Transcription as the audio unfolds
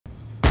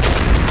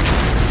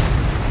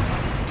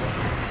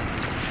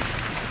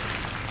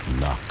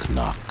Knock,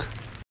 knock.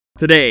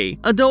 Today,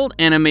 adult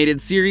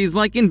animated series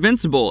like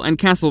Invincible and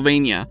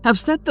Castlevania have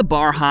set the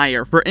bar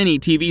higher for any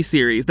TV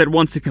series that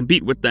wants to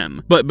compete with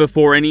them. But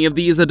before any of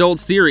these adult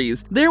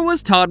series, there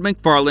was Todd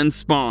McFarlane's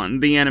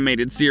Spawn, the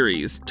animated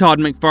series. Todd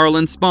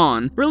McFarlane's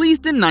Spawn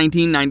released in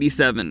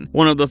 1997,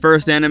 one of the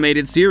first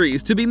animated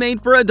series to be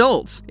made for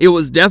adults. It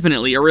was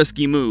definitely a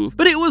risky move,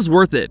 but it was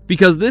worth it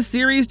because this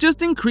series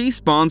just increased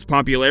Spawn's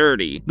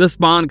popularity. The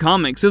Spawn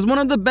comics is one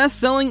of the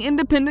best-selling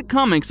independent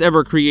comics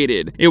ever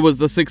created. It was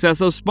the success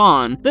of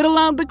Spawn that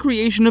allowed the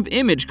creation of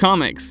Image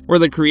Comics, where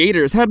the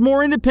creators had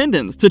more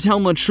independence to tell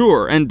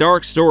mature and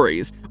dark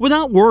stories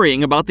without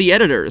worrying about the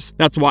editors.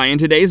 That's why in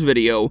today's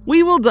video,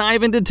 we will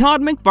dive into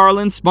Todd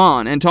McFarlane's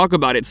Spawn and talk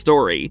about its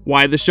story,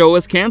 why the show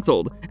is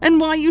cancelled, and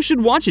why you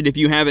should watch it if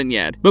you haven't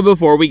yet. But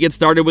before we get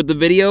started with the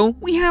video,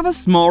 we have a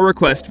small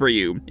request for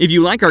you. If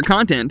you like our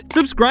content,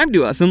 subscribe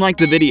to us and like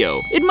the video.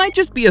 It might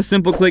just be a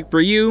simple click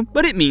for you,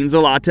 but it means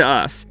a lot to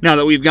us. Now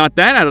that we've got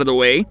that out of the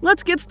way,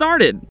 let's get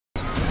started.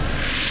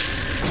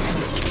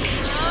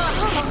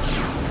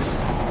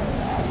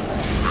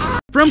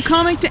 From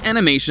comic to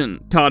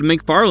animation, Todd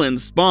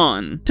McFarlane's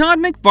Spawn. Todd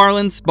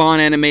McFarlane's Spawn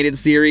animated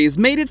series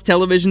made its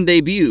television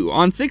debut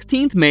on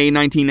 16th May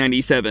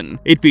 1997.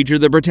 It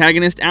featured the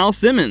protagonist Al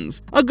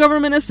Simmons, a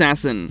government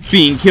assassin,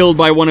 being killed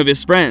by one of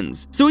his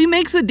friends. So he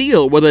makes a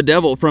deal with a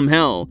devil from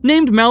hell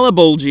named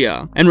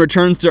Malebolgia and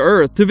returns to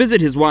Earth to visit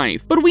his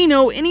wife. But we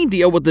know any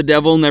deal with the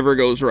devil never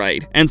goes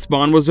right, and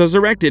Spawn was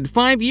resurrected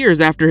 5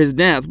 years after his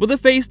death with a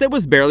face that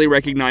was barely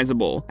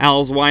recognizable.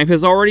 Al's wife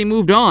has already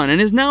moved on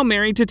and is now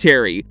married to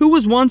Terry, who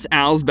was once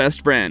Al's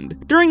best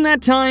friend. During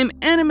that time,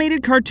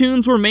 animated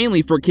cartoons were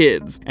mainly for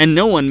kids, and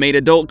no one made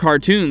adult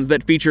cartoons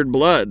that featured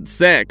blood,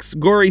 sex,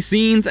 gory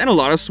scenes, and a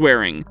lot of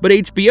swearing. But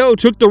HBO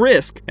took the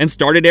risk and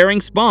started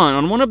airing Spawn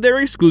on one of their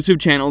exclusive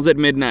channels at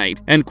midnight,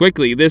 and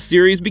quickly this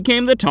series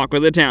became the talk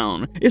of the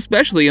town,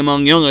 especially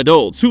among young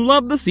adults who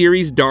loved the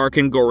series' dark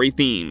and gory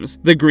themes.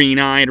 The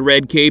green-eyed,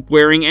 red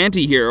cape-wearing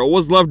anti-hero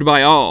was loved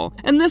by all,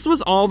 and this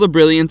was all the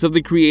brilliance of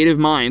the creative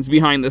minds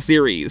behind the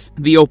series.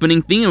 The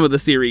opening theme of the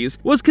series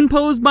was composed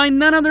by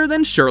none other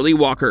than Shirley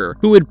Walker,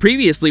 who had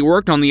previously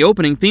worked on the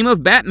opening theme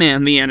of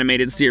Batman the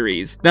Animated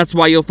Series. That's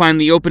why you'll find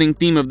the opening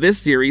theme of this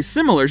series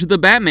similar to the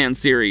Batman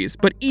series,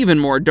 but even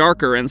more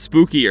darker and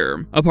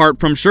spookier. Apart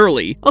from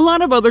Shirley, a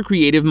lot of other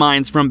creative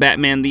minds from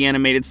Batman the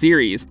Animated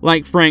Series,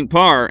 like Frank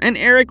Parr and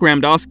Eric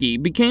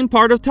Ramdowski, became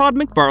part of Todd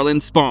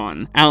McFarlane's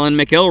Spawn. Alan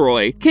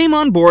McElroy came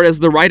on board as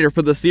the writer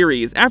for the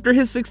series after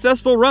his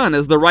successful run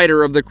as the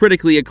writer of the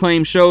critically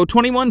acclaimed show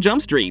 21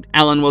 Jump Street.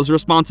 Alan was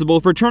responsible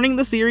for turning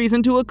the series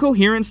into a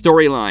coherent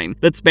storyline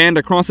that spanned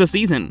across a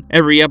season.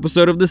 Every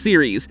episode of the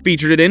series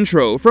featured an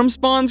intro from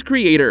Spawn's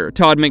creator,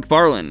 Todd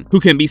McFarlane, who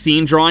can be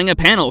seen drawing a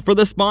panel for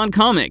the Spawn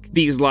comic.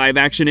 These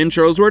live-action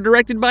intros were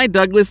directed by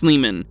Douglas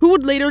Lehman, who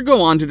would later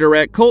go on to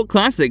direct cult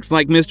classics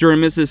like Mr.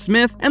 and Mrs.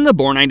 Smith and The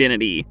Bourne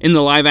Identity. In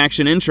the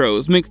live-action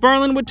intros,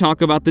 McFarlane would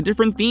talk about the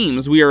different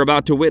themes we are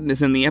about to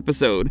witness in the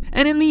episode,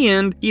 and in the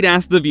end, he'd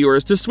ask the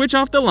viewers to switch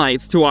off the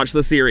lights to watch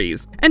the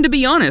series. And to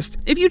be honest,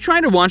 if you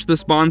try to watch the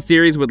Spawn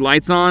series with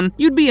lights on,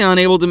 you'd be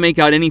unable to make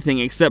out anything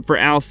except for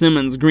Al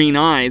Simmons' green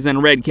eyes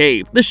and red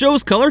cape. The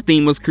show's color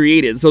theme was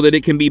created so that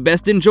it can be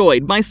best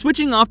enjoyed by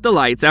switching off the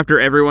lights after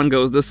everyone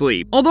goes to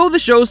sleep. Although the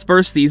show's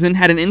first season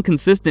had an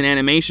inconsistent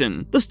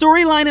animation, the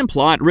storyline and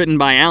plot written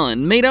by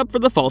Alan made up for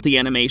the faulty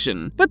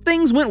animation. But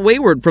things went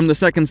wayward from the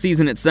second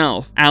season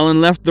itself.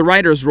 Alan left the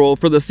writer's role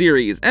for the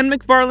series, and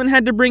McFarlane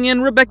had to bring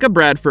in Rebecca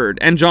Bradford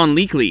and John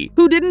Leakley,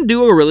 who didn't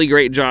do a really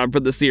great job for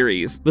the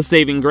series. The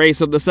saving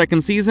grace of the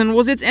second season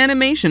was its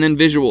animation and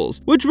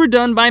visuals, which were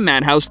done by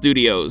Madhouse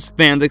Studios.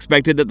 Fans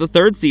expected that the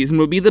third season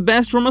would be the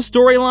best from a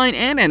storyline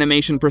and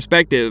animation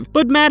perspective,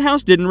 but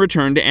Madhouse didn't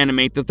return to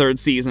animate the third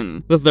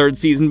season. The third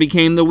season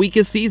became the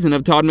weakest season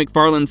of Todd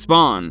McFarlane's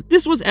Spawn.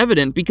 This was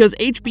evident because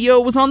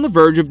HBO was on the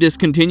verge of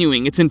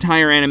discontinuing its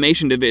entire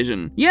animation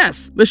division.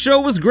 Yes, the show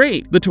was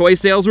great, the toy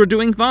sales were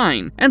doing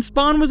fine, and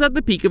Spawn was at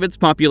the peak of its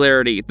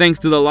popularity thanks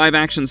to the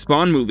live-action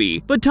Spawn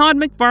movie, but Todd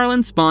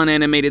McFarlane's Spawn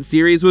animated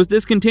series was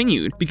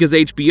discontinued because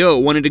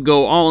HBO wanted to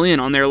go all in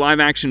on their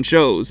live-action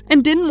shows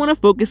and didn't want to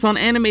focus on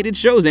animated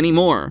shows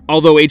anymore.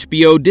 Although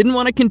HBO didn't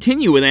want to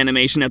continue with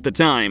animation at the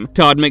time,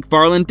 Todd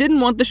McFarlane didn't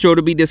want the show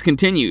to be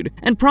discontinued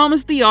and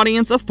promised the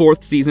audience a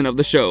fourth season of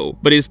the show.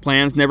 But his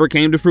plans never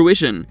came to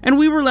fruition, and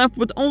we were left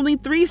with only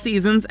 3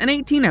 seasons and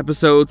 18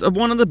 episodes of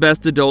one of the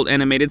best adult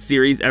animated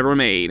series ever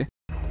made.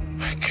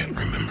 I can't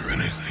remember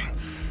anything.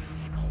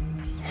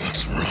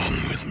 What's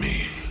wrong with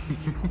me?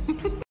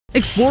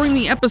 Exploring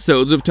the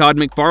episodes of Todd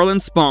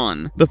McFarlane's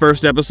Spawn. The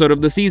first episode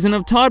of the season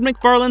of Todd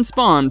McFarlane's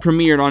Spawn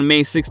premiered on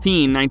May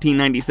 16,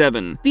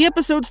 1997. The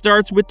episode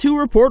starts with 2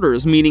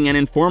 reporters meeting an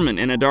informant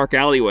in a dark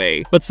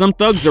alleyway, but some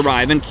thugs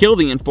arrive and kill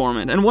the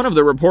informant and one of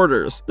the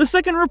reporters. The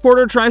second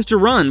reporter tries to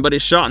run but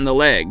is shot in the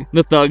leg.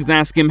 The thugs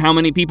ask him how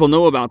many people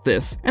know about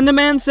this, and the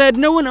man said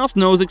no one else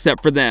knows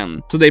except for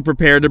them, so they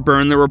prepare to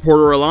burn the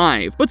reporter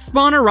alive. But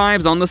Spawn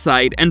arrives on the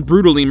site and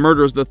brutally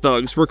murders the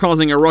thugs for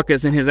causing a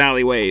ruckus in his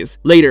alleyways.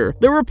 Later,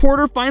 the reporter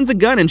reporter finds a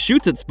gun and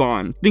shoots at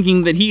Spawn,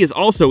 thinking that he is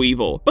also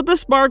evil, but the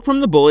spark from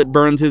the bullet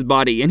burns his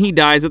body and he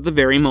dies at the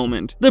very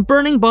moment. The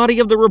burning body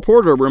of the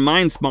reporter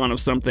reminds Spawn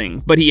of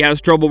something, but he has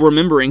trouble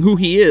remembering who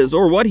he is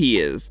or what he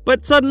is.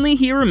 But suddenly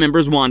he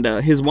remembers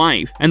Wanda, his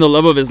wife, and the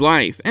love of his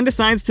life, and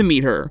decides to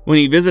meet her. When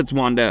he visits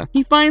Wanda,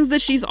 he finds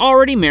that she's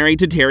already married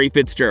to Terry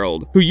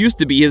Fitzgerald, who used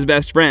to be his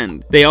best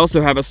friend. They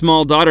also have a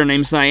small daughter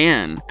named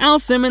Cyan. Al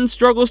Simmons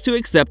struggles to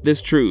accept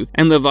this truth,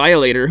 and the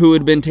Violator who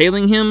had been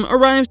tailing him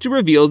arrives to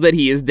reveal that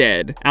he is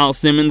dead. Al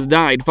Simmons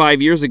died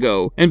 5 years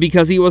ago, and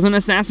because he was an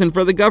assassin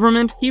for the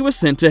government, he was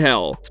sent to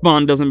hell.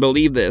 Spawn doesn't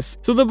believe this,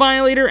 so the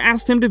Violator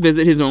asks him to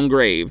visit his own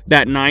grave.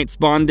 That night,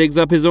 Spawn digs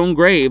up his own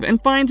grave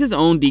and finds his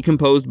own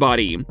decomposed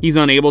body. He's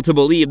unable to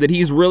believe that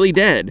he's really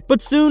dead,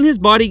 but soon his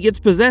body gets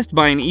possessed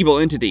by an evil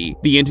entity.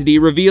 The entity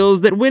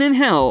reveals that when in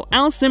hell,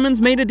 Al Simmons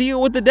made a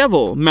deal with the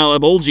devil,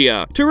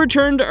 Malebolgia, to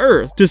return to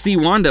Earth to see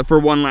Wanda for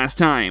one last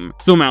time.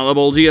 So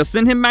Malebolgia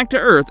sent him back to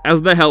Earth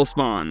as the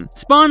Hellspawn.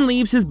 Spawn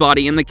leaves his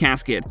body in the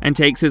casket and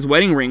takes his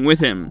wedding ring with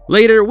him.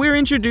 Later, we're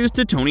introduced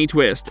to Tony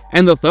Twist,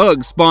 and the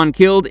thugs Spawn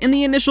killed in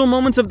the initial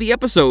moments of the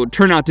episode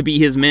turn out to be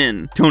his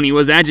men. Tony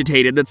was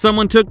agitated that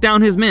someone took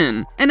down his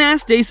men and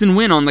asked Jason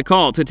Wynn on the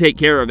call to take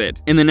care of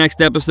it. In the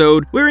next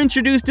episode, we're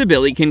introduced to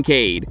Billy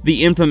Kincaid,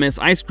 the infamous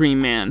ice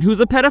cream man who's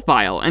a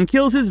pedophile and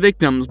kills his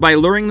victims by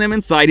luring them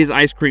inside his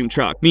ice cream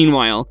truck.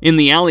 Meanwhile, in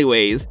the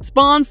alleyways,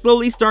 Spawn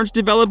slowly starts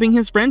developing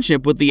his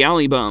friendship with the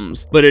alley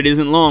bums, but it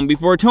isn't long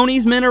before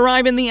Tony's men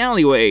arrive in the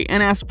alleyway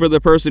and ask for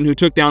the person who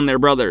took down their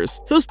brothers.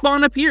 So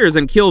Spawn appears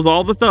and kills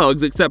all the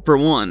thugs except for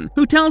one,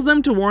 who tells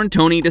them to warn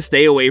Tony to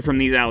stay away from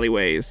these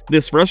alleyways.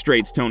 This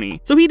frustrates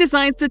Tony, so he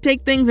decides to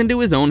take things into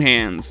his own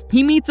hands.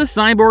 He meets a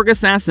cyborg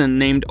assassin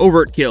named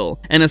Overkill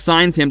and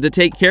assigns him to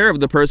take care of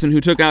the person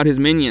who took out his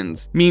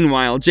minions.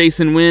 Meanwhile,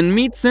 Jason Wynn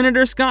meets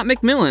Senator Scott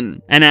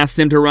McMillan and asks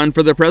him to run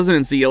for the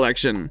presidency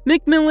election.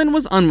 McMillan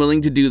was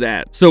unwilling to do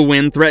that, so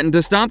Wynn threatened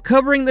to stop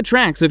covering the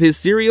tracks of his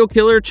serial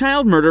killer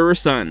child murderer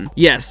son.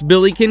 Yes,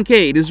 Billy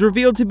Kincaid is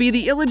revealed to be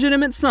the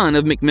illegitimate son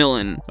of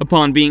McMillan.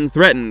 Upon being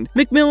threatened,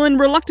 McMillan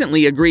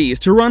reluctantly agrees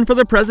to run for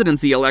the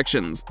presidency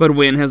elections, but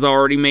Wynn has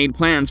already made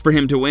plans for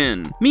him to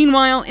win.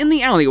 Meanwhile, in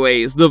the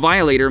alleyways, the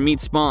Violator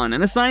meets Spawn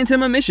and assigns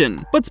him a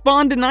mission, but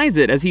Spawn denies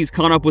it as he's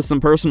caught up with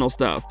some personal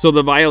stuff, so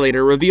the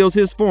Violator reveals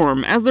his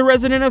form as the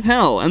resident of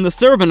Hell and the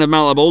servant of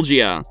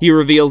Malebolgia. He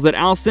reveals that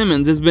Al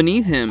Simmons is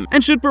beneath him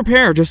and should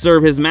prepare to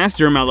serve his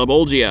master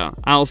Malebolgia.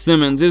 Al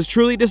Simmons is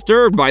truly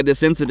disturbed by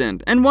this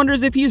incident and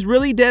wonders if he's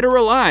really dead or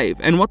alive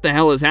and what the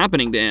hell is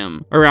happening to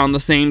him. Around the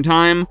same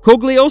time,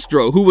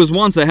 Cogliostro, who was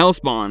once a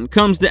Hellspawn,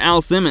 comes to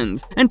Al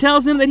Simmons and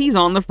tells him that he's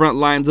on the front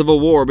lines of a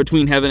war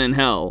between heaven and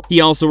hell.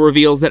 He also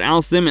reveals that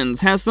Al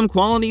Simmons has some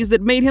qualities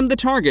that made him the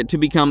target to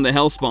become the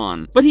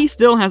Hellspawn, but he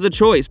still has a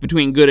choice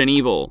between good and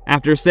evil.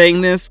 After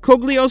saying this,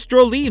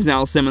 Cogliostro leaves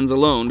Al Simmons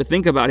alone to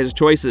think about his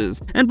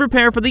choices and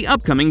prepare for the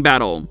upcoming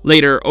battle.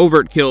 Later,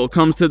 Overkill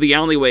comes to the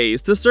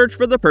alleyways to search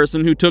for the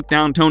person who took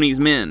down Tony's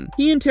men.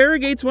 He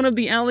interrogates one of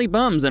the alley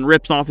bums and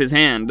rips off his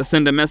hand to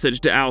send a message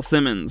to Al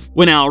Simmons.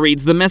 When Al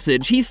reads the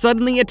message, he's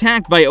suddenly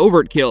attacked by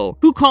Overkill,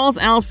 who calls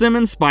Al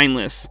Simmons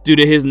spineless. Due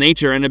to his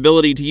nature and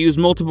ability to use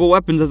multiple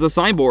weapons as a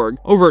cyborg,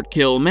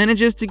 Overkill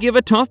manages to give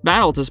a tough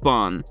battle to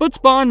Spawn, but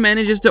Spawn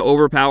manages to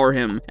overpower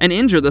him and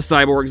injure the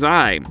cyborg's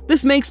eye.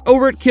 This makes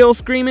Overkill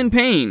scream in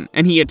pain,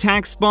 and he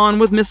attacks Spawn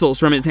with missiles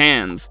from his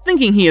hands.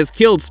 Thinking he has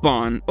killed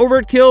Spawn,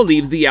 Overkill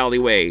leaves the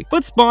alleyway,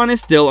 but Spawn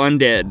is still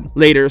undead.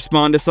 Later,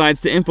 Spawn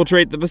decides to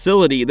infiltrate the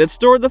facility that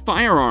stored the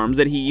firearms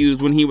that he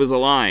used when he was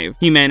alive.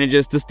 He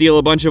manages to steal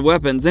a bunch of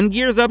weapons and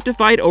gears up to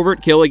fight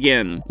Overkill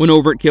again. When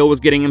Overkill was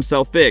getting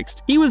himself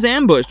fixed, he was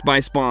ambushed by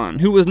Spawn,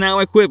 who was now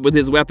equipped with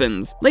his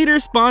weapons. Later,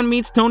 Spawn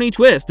meets Tony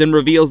Twist and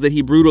reveals that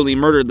he brutally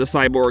murdered the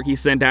cyborg he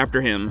sent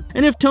after him.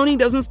 And if Tony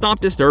doesn't stop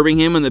disturbing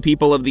him and the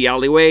people of the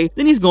alleyway,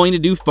 then he's going to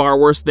do far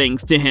worse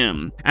things to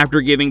him.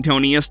 After giving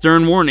Tony a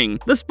stern warning,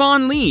 the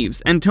Spawn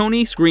leaves, and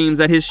Tony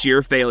screams at his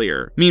sheer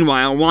failure.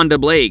 Meanwhile, Wanda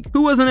Blake,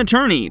 who was an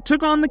attorney,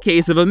 took on the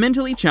case of a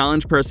mentally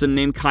challenged person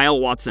named Kyle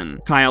Watson.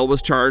 Kyle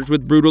was charged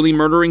with brutally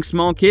murdering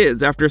small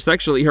kids after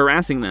sexually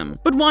harassing them,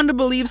 but Wanda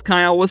believes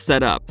Kyle was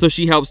set up, so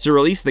she helps to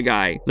release the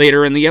guy.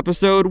 Later in the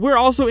episode, we're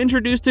also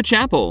introduced to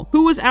Chapel,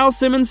 who was Al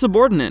Simmons'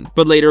 subordinate,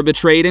 but later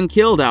betrayed and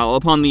killed Al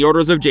upon the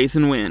orders of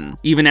Jason Wynn.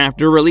 Even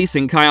after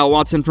releasing Kyle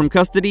Watson from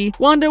custody,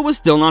 Wanda was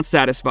still not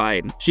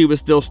satisfied. She was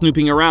still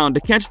snooping around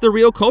to catch the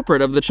real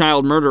culprit of the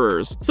child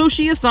murderers, so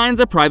she assigns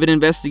a private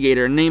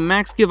investigator named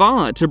Max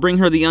Kivala to bring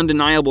her the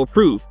undeniable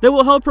proof that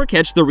will help her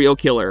catch the real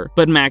killer.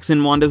 But Max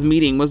and Wanda's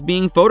meeting was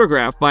being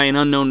photographed by an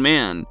unknown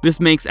man. This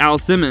makes Al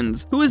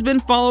Simmons, who has been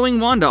following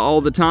Wanda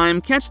all the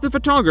time, catch the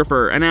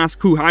photographer and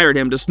ask who hired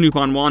him to snoop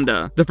on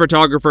Wanda. The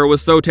photographer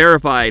was so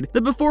terrified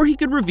that before he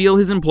could reveal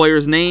his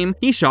employer's name,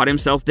 he shot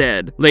himself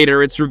dead.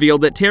 Later, it's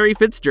revealed that Terry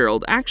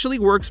Fitzgerald actually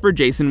works for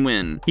Jason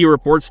Wynn. He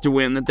reports to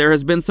Wynn that there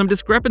has been some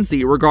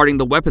discrepancy regarding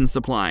the weapons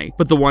supply,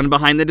 but the one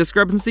behind the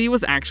discrepancy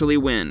was actually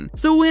Wynn.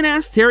 So Wynn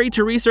asks Terry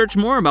to research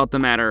more about the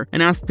matter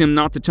and asks him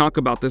not to talk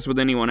about this with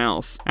anyone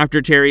else.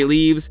 After Terry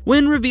leaves,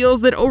 Wynn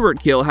reveals that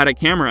Overkill had a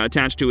camera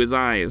attached to his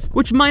eyes. lies,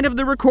 which might have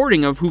the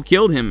recording of who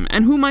killed him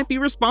and who might be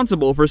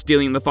responsible for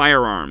stealing the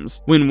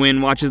firearms. When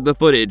Wynn watches the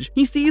footage,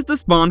 he sees the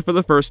Spawn for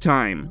the first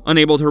time,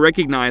 unable to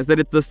recognize that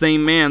it's the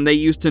same man they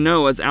used to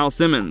know as Al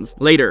Simmons.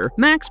 Later,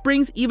 Max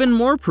brings even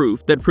more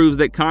proof that proves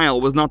that Kyle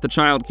was not the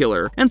child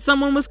killer, and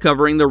someone was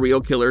covering the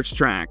real killer's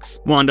tracks.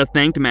 Wanda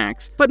thanked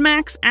Max, but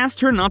Max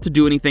asked her not to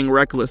do anything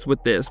reckless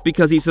with this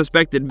because he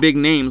suspected big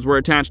names were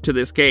attached to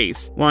this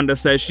case. Wanda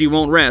says she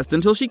won't rest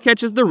until she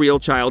catches the real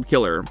child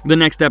killer. The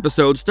next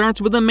episode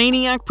starts with a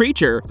maniac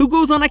preacher who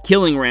goes on a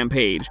killing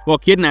rampage while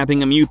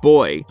kidnapping a mute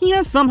boy. He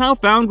has somehow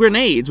found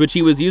grenades which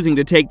he was using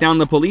to take down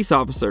the police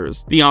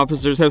officers. The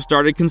officers have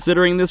started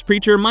considering this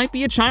preacher might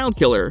be a child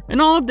killer,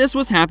 and all of this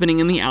was happening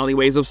in the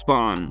alleyways of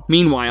Spawn.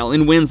 Meanwhile,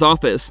 in Wynn's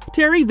office,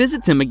 Terry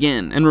visits him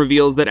again and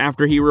reveals that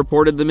after he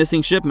reported the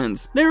missing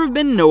shipments, there have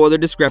been no other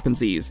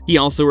discrepancies. He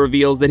also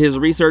reveals that his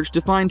research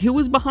to find who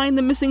was behind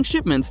the missing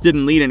shipments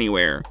didn't lead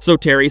anywhere, so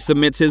Terry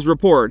submits his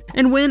report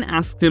and Wynn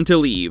asks him to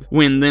leave.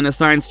 Wynn then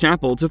assigns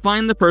Chapel to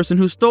find the person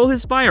who stole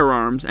his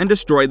firearms and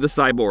destroyed the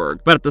cyborg.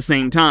 But at the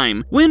same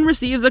time, Wynn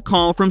receives a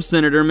call from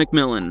Senator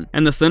McMillan,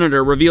 and the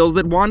senator reveals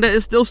that Wanda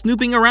is still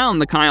snooping around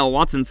the Kyle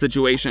Watson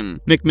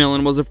situation.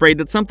 McMillan was afraid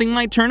that something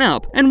might turn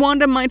up and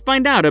Wanda might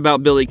find out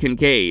about Billy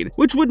Kincaid,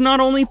 which would not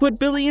only put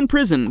Billy in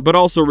prison but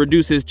also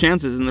reduce his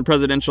chances in the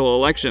presidential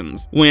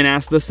elections. Wynn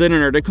asks the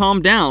senator to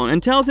calm down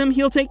and tells him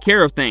he'll take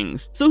care of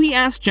things, so he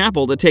asks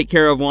Chapel to take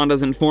care of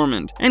Wanda's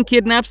informant and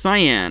kidnap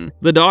Cyan,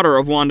 the daughter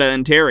of Wanda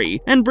and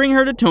Terry, and bring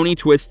her to Tony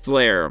Twist's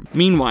lair.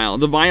 Meanwhile,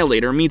 the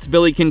Violator meets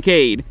Billy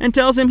Kincaid and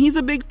tells him he's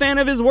a big fan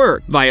of his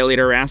work.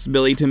 Violator asks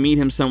Billy to meet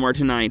him somewhere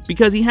tonight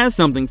because he has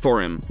something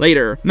for him.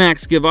 Later,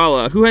 Max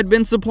Givala, who had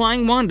been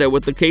supplying Wanda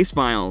with the case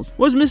files,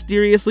 was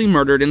mysteriously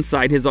murdered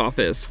inside his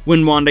office.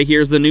 When Wanda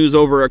hears the news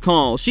over a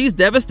call, she's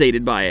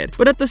devastated by it,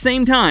 but at the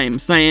same time,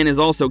 Cyan is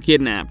also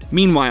kidnapped.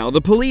 Meanwhile,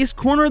 the police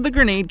corner the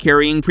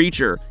grenade-carrying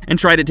preacher and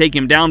try to take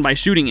him down by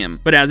shooting him,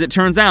 but as it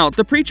turns out,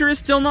 the preacher is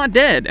still not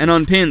dead and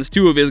unpins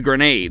 2 of his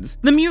grenades.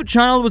 The mute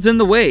child was in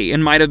the way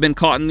and might have been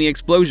caught in the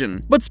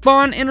explosion, but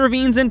Spawn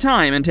intervenes in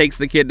time and takes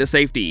the kid to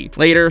safety.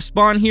 Later,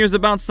 Spawn hears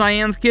about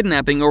Cyan's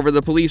kidnapping over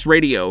the police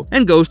radio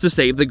and goes to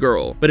save the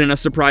girl, but in a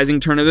surprising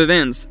turn of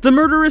events, the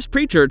murderous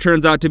preacher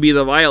turns out to be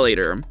the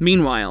Violator.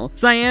 Meanwhile,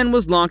 Cyan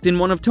was locked in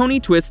one of Tony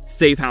Twist's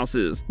safe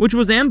houses, which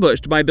was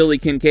ambushed by Billy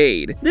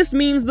Kincaid. This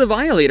means the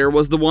Violator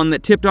was the one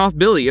that tipped off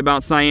Billy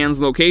about Cyan's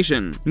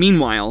location.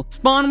 Meanwhile,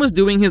 Spawn was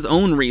doing his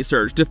own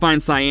research to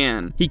find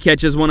Cyan. He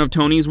catches one of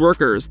Tony's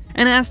workers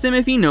and asks him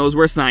if he knows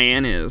where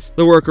Cyan is.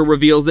 The worker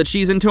reveals that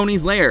she's in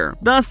Tony's lair.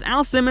 Thus,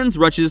 Al Simmons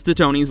rushes to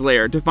Tony's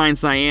lair to find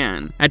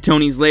Cyan. At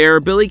Tony's lair,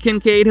 Billy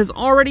Kincaid has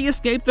already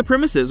escaped the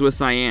premises with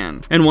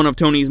Cyan, and one of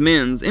Tony's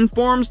men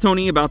informs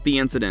Tony about the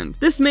incident.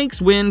 This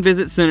makes Wynn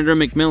visit Senator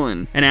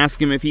McMillan and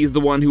ask him if he's the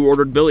one who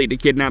ordered Billy to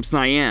kidnap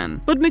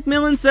Cyan, but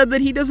McMillan said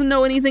that he doesn't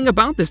know anything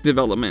about this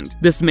development.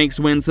 This makes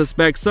Wynn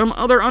suspect some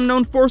other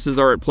unknown forces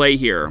are at play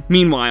here.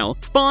 Meanwhile,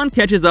 Spawn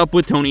catches up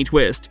with Tony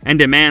Twist and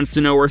demands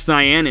to know where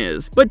Cyan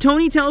is, but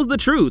Tony tells the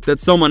truth that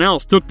someone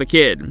else took the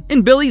kid.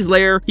 In Billy's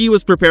lair, he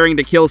was preparing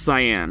to kill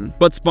Cyan,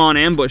 but Spawn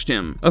ambushed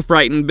him. A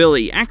frightened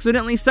Billy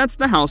accidentally sets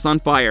the house on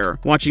fire.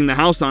 Watching the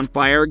house on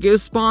fire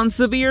gives Spawn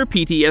severe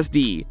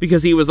PTSD,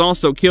 because he was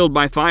also killed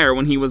by fire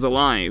when he was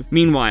alive.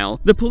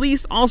 Meanwhile, the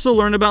police also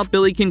learn about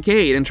Billy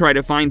Kincaid and try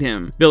to find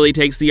him. Billy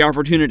takes the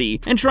opportunity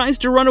and tries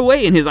to run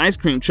away in his ice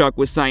cream truck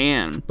with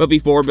Cyan, but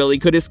before Billy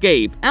could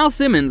escape, Al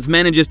Simmons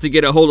manages to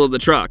get a hold of the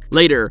truck.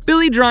 Later,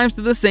 Billy drives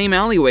to the same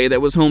alleyway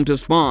that was home to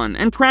Spawn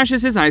and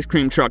crashes his ice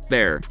cream truck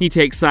there. He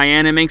takes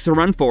Cyan and makes a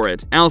run for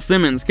it. Al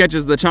Simmons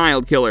catches the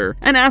child killer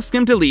and asks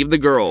him to leave the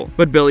girl,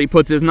 but Billy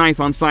puts his knife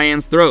on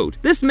Cyan's throat.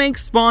 This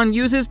makes Spawn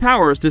use his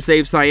powers to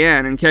save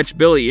Cyan and catch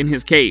Billy in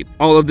his cape.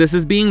 All of this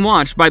is being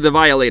watched by the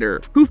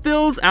Violator, who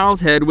fills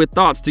Al's head with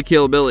thoughts to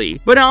kill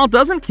Billy, but Al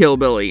doesn't kill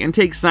Billy and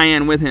takes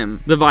Cyan with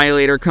him. The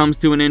Violator comes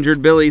to an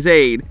injured Billy's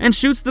aid and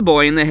shoots the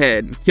boy in the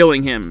head,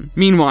 killing him.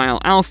 Meanwhile,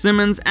 Al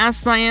Simmons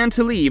asks Cyan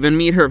to leave and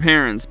meet her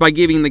parents by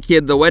giving the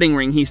kid the wedding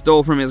ring he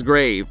stole from his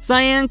grave.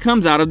 Cyan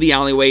comes out of the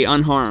alleyway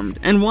unharmed,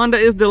 and Wanda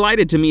is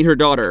delighted to meet her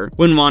daughter.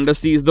 When Wanda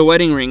sees the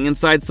wedding ring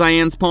inside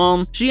Cyan's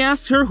palm, she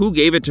asks her who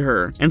gave it to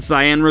her, and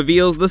Cyan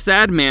reveals the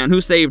sad man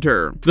who saved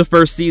her. The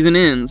first season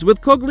ends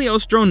with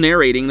Cogliostro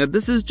narrating that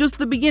this is just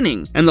the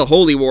beginning, and the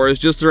Holy War is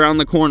just around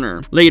the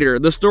corner. Later,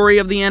 the story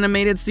of the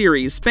animated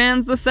series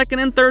spans the second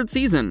and third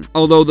season.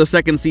 Although the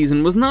second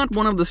season was not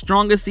one of the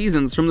strongest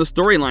seasons from the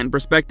storyline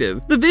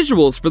perspective, the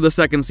visuals for the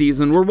second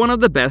season were one of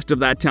the best of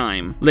that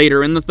time.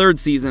 Later in the third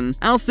season,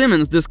 Al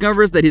Simmons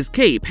discovers that his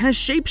cape has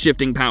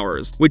shape-shifting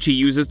powers, which he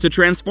uses to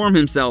transform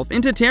himself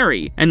into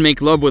Terry and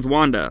make love with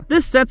Wanda.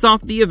 This sets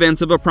off the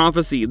events of a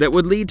prophecy that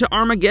would lead to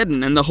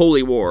Armageddon and the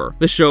Holy War.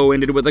 The show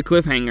ended with a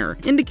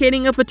cliffhanger,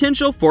 indicating a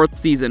potential fourth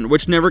season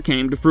which never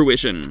came to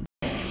fruition.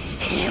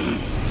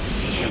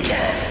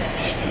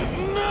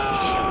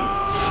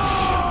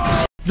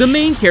 The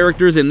main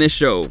characters in this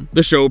show.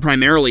 The show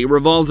primarily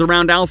revolves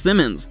around Al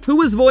Simmons, who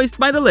was voiced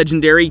by the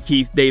legendary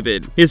Keith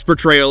David. His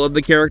portrayal of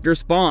the character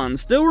Spawn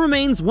still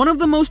remains one of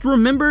the most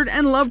remembered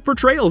and loved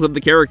portrayals of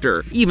the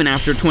character, even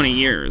after 20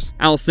 years.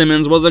 Al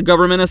Simmons was a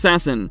government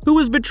assassin who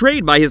was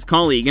betrayed by his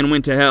colleague and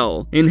went to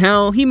hell. In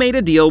hell, he made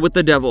a deal with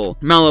the devil,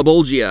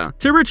 Malebolgia,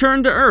 to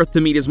return to Earth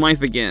to meet his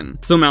wife again.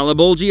 So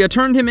Malebolgia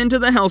turned him into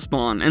the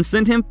hellspawn and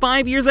sent him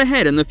 5 years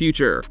ahead in the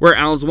future, where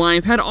Al's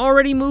wife had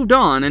already moved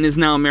on and is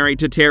now married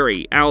to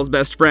Terry, Al's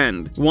best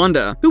friend.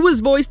 Wanda, who was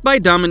voiced by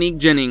Dominique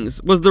Jennings,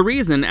 was the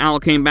reason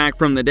Al came back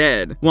from the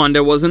dead.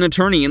 Wanda was an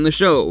attorney in the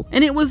show,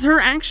 and it was her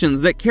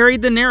actions that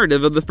carried the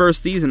narrative of the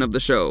first season of the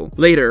show.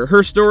 Later,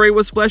 her story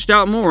was fleshed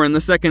out more in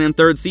the second and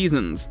third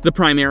seasons. The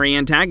primary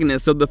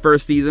antagonists of the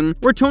first season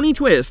were Tony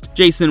Twist,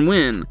 Jason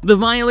Wynn, The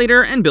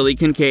Violator, and Billy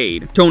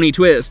Kincaid. Tony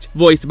Twist,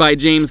 voiced by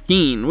James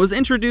Keane, was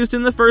introduced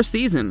in the first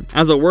season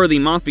as a worthy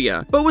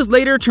mafia, but was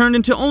later turned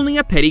into only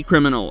a petty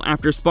criminal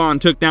after Spawn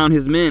took down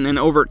his men in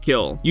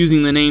overkill.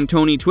 Using the name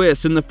Tony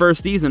Twist in the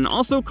first season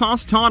also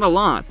cost Todd a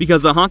lot,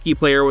 because a hockey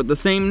player with the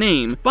same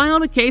name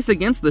filed a case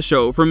against the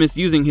show for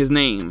misusing his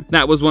name.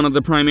 That was one of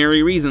the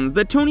primary reasons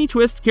that Tony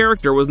Twist's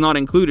character was not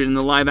included in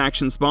the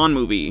live-action Spawn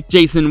movie.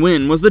 Jason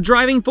Wynn was the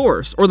driving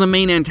force, or the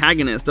main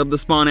antagonist of the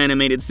Spawn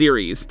animated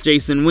series.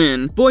 Jason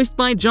Wynn, voiced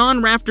by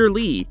John Rafter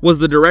Lee, was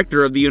the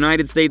director of the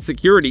United States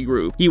Security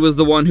Group. He was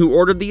the one who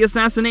ordered the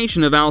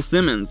assassination of Al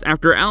Simmons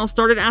after Al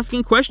started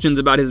asking questions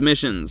about his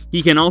missions.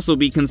 He can also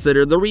be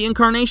considered the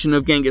reincarnation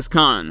of Genghis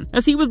Khan,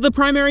 as he was the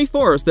primary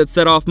force that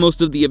set off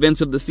most of the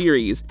events of the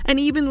series, and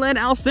even led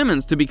Al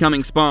Simmons to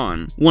becoming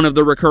Spawn. One of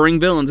the recurring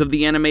villains of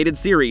the animated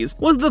series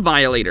was the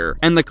Violator,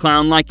 and the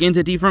clown-like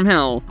entity from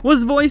hell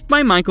was voiced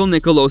by Michael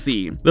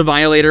Nicolosi. The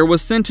Violator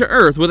was sent to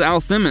Earth with Al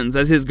Simmons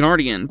as his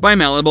guardian by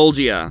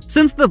Malebolgia.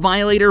 Since the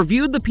Violator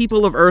viewed the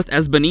people of Earth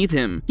as beneath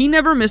him, he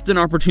never missed an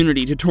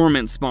opportunity to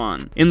torment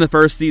Spawn. In the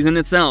first season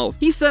itself,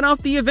 he set off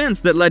the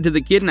events that led to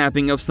the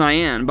kidnapping of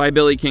Cyan by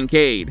Billy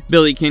Kincaid.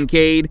 Billy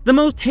Kincaid, the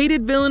most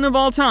hated villain of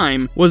all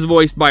time, was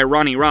voiced by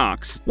Ronnie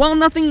Rocks. While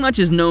nothing much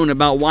is known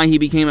about why he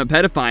became a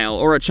pedophile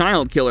or a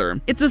child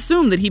killer, it's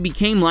assumed that he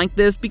became like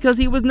this because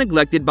he was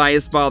neglected by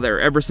his father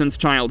ever since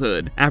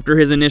childhood. After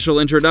his initial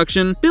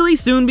introduction, Billy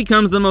soon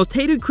becomes the most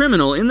hated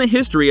criminal in the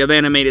history of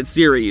animated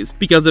series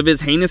because of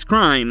his heinous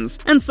crimes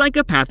and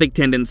psychopathic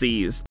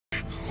tendencies.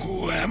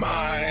 Who am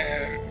I?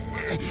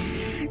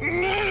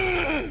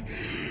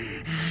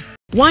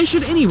 Why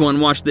should anyone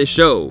watch this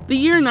show? The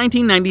year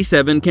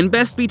 1997 can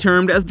best be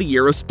termed as the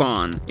year of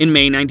Spawn. In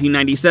May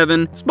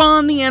 1997,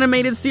 Spawn the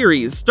animated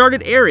series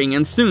started airing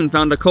and soon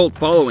found a cult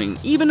following,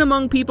 even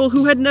among people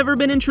who had never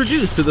been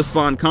introduced to the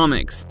Spawn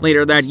comics.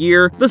 Later that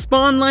year, the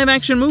Spawn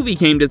live-action movie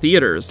came to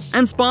theaters,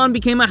 and Spawn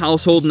became a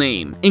household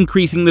name,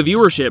 increasing the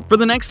viewership for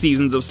the next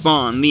seasons of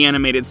Spawn the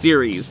animated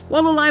series.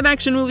 While the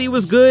live-action movie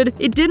was good,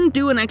 it didn't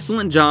do an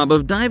excellent job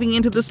of diving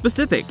into the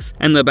specifics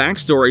and the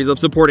backstories of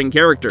supporting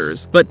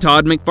characters, but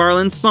Todd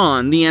McFarlane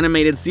Spawn, the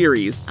animated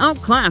series,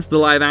 outclassed the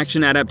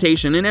live-action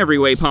adaptation in every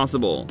way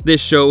possible. This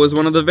show was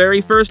one of the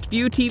very first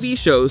few TV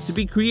shows to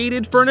be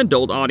created for an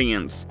adult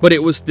audience, but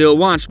it was still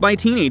watched by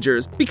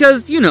teenagers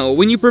because, you know,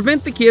 when you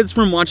prevent the kids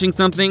from watching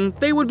something,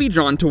 they would be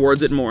drawn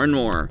towards it more and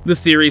more. The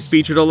series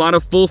featured a lot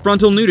of full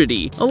frontal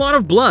nudity, a lot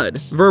of blood,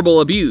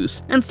 verbal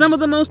abuse, and some of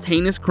the most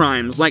heinous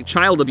crimes like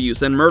child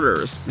abuse and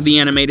murders. The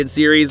animated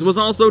series was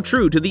also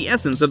true to the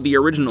essence of the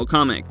original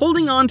comic,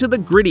 holding on to the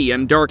gritty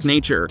and dark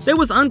nature that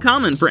was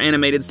uncommon for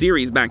animated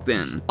series back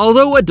then.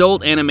 Although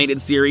adult animated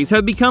series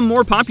have become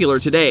more popular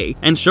today,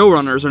 and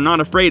showrunners are not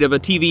afraid of a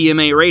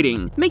TVMA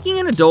rating, making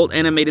an adult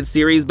animated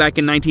series back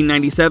in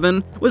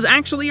 1997 was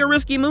actually a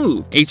risky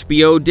move.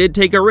 HBO did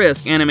take a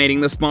risk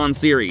animating the Spawn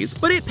series,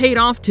 but it paid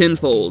off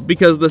tenfold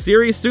because the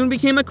series soon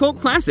became a cult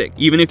classic.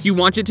 Even if you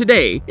watch it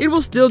today, it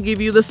will still give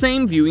you the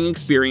same viewing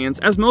experience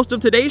as most of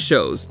today's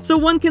shows, so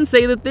one can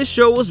say that this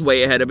show was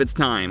way ahead of its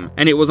time.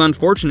 And it was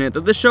unfortunate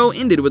that the show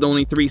ended with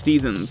only 3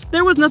 seasons.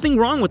 There was nothing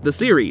wrong with the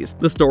series.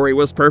 The story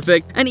was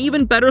perfect, and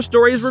even better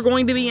stories were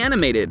going to be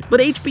animated, but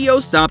HBO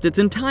stopped its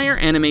entire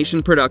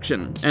animation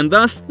production, and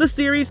thus, the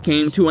series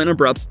came to an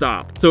abrupt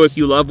stop. So if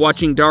you love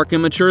watching dark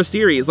and mature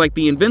series like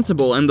The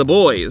Invincible and The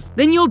Boys,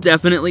 then you'll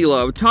definitely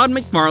love Todd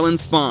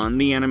McFarlane's Spawn,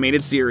 the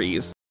animated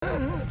series.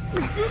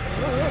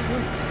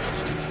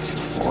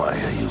 Why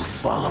are you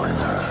following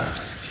her?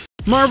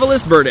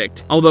 Marvelous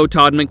verdict. Although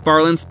Todd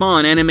McFarlane's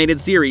Spawn animated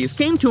series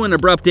came to an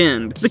abrupt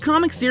end, the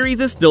comic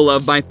series is still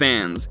loved by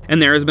fans, and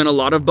there has been a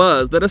lot of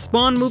buzz that a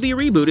Spawn movie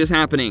reboot is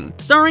happening,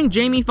 starring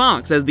Jamie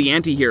Foxx as the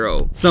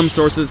anti-hero. Some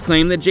sources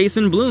claim that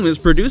Jason Blum is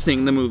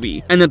producing the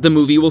movie, and that the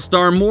movie will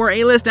star more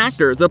A-list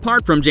actors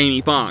apart from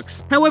Jamie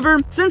Foxx. However,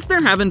 since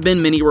there haven't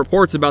been many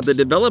reports about the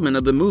development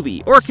of the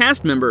movie or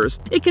cast members,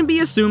 it can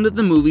be assumed that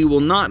the movie will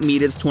not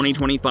meet its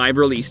 2025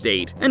 release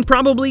date, and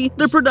probably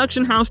the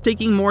production house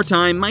taking more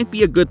time might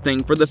be a good thing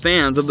win for the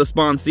fans of the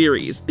Spawn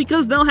series,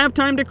 because they'll have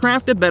time to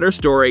craft a better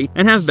story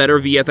and have better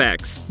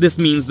VFX. This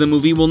means the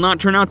movie will not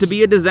turn out to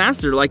be a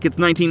disaster like its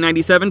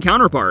 1997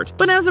 counterpart,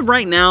 but as of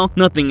right now,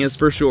 nothing is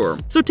for sure.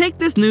 So take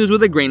this news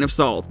with a grain of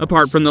salt.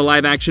 Apart from the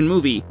live-action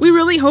movie, we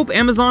really hope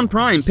Amazon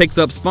Prime picks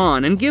up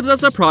Spawn and gives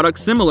us a product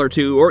similar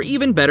to or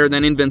even better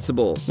than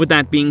Invincible. With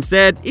that being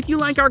said, if you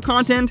like our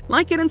content,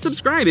 like it and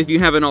subscribe if you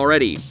haven't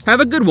already. Have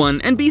a good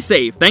one and be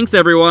safe. Thanks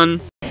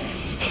everyone!